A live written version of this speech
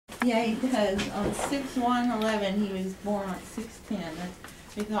Yeah, he does. On 6/1/11, he was born on 6/10.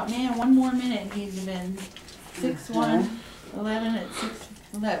 We thought, man, one more minute and he'd have been 6/1/11 at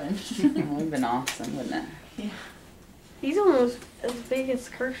 6/11. That would have been awesome, wouldn't it? Yeah. He's almost as big as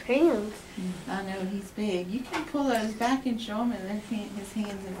Kirk's hands. I know, he's big. You can pull those back and show him his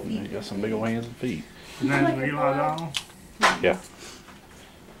hands and feet. He got some big old hands and feet. His name's Eli Doll? Yeah.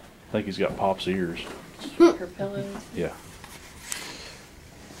 I think he's got Pop's ears. Her pillows. Yeah.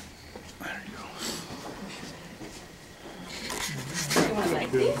 You want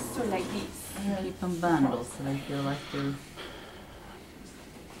like this or like these? Keep them bundles so they feel like they're.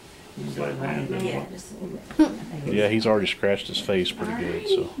 Yeah, just a little bit. Yeah, he's already scratched his face pretty good,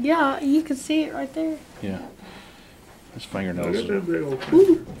 so. Yeah, you can see it right there. Yeah. His Look fingernails. at that big old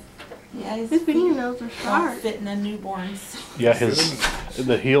finger. Yeah, His his feet fingernails are don't sharp. fit in a newborn's. Yeah,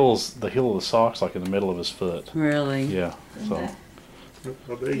 the heel of the sock's like in the middle of his foot. Really? Yeah. So. Look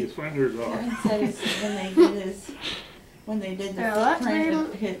how big his fingers are. Kevin said when they did the Yeah, that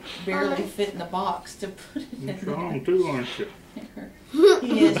footprint, man- it barely fit in the box to put it You're in strong too, aren't you? there.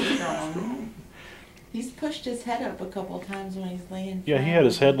 He is strong. He's pushed his head up a couple times when he's laying. Yeah, he had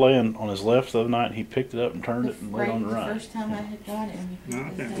his head laying on his left the other night. And he picked it up and turned it and laid on the The right. first time I had got him. No, I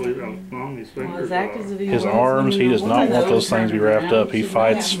can't believe how long his fingers are. His arms, he does not want those things to be wrapped up. He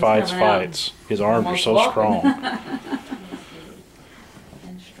fights. His arms are so strong.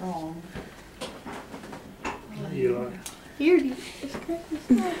 And strong. Eli. Here, it's Kirk's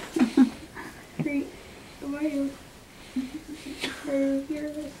stuff. Here, where you?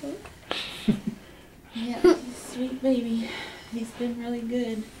 Here, Yeah, he's a sweet baby. He's been really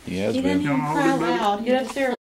good. He has He been. didn't even cry loud. He Get just upstairs.